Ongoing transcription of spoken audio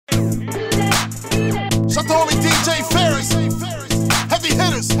Shout to homie DJ Ferris. Heavy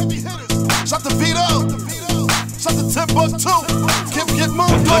hitters. Shout to Vito. Shout to Timbuktu. Get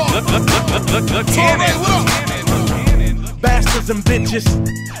moved on. Torre, what up? Bastards and bitches,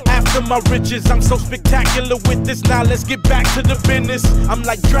 after my riches, I'm so spectacular with this. Now let's get back to the business. I'm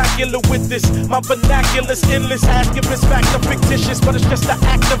like Dracula with this. My vernacular's endless. Ask if it's fact or fictitious, but it's just the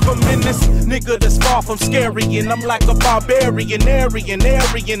act of a menace. Nigga that's far from scary, and I'm like a barbarian,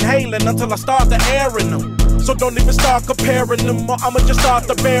 Aryan, hailing until I start the airing them. So don't even start comparing them, or I'ma just start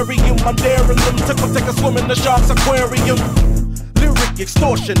to bury them. I'm daring them to come take a swim in the shark's aquarium. Lyric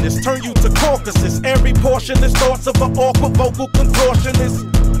extortionist, turn you to Caucasus. Every portion is thoughts of an awkward vocal contortionist.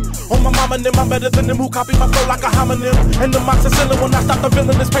 On my mama and them, I'm better than them who copy my flow like a homonym. And the moxicillin when I stop the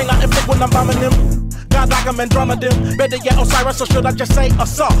villainous pain I inflict when I'm bombing them. God like a Andromedan, better yet Osiris, or should I just say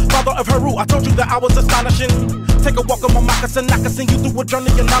Asa, father of Heru? I told you that I was astonishing. Take a walk on my moccasin, I can send you through a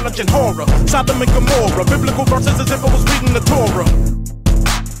journey of knowledge and horror. Sodom and Gomorrah, biblical verses as if I was reading the Torah.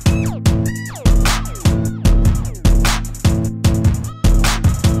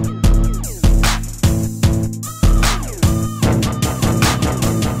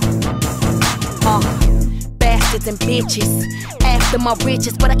 Bastards and bitches, after my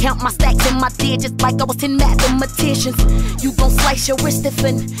riches, but I count my stacks and my digits like I was 10 mathematicians. You gon' slice your wrist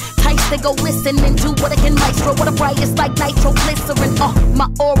and tights to go listen and do what I can maestro. What a brightest like nitroglycerin. My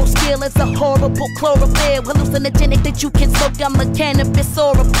oral skill is a horrible chlorophyll, hallucinogenic that you can soak. I'm a cannabis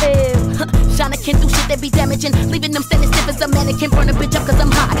or a pill. Shawnna can do shit that be damaging, leaving them standing stiff as a mannequin. Burn a bitch up cause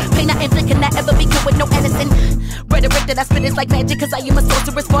I'm hot. Pain I inflict cannot ever be good with no innocent. Rhetoric that I spit is like magic, cause I am a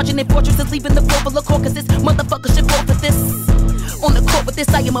sorceress. Margin and fortresses, leaving the floor full of caucuses. Motherfuckers should fall for this. On the court with this,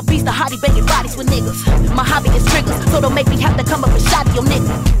 I am a beast, a hottie banging bodies with niggas. My hobby is triggers, so don't make me have to come up and shot your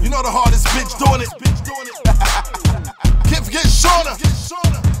nigga. You know the hardest bitch doing it. Can't forget Shawnna.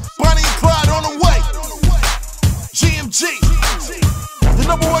 Bonnie and Clyde on the way. GMG. The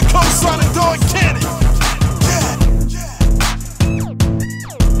 #1 co-signer doing Cannon.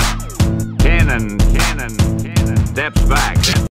 Cannon steps back.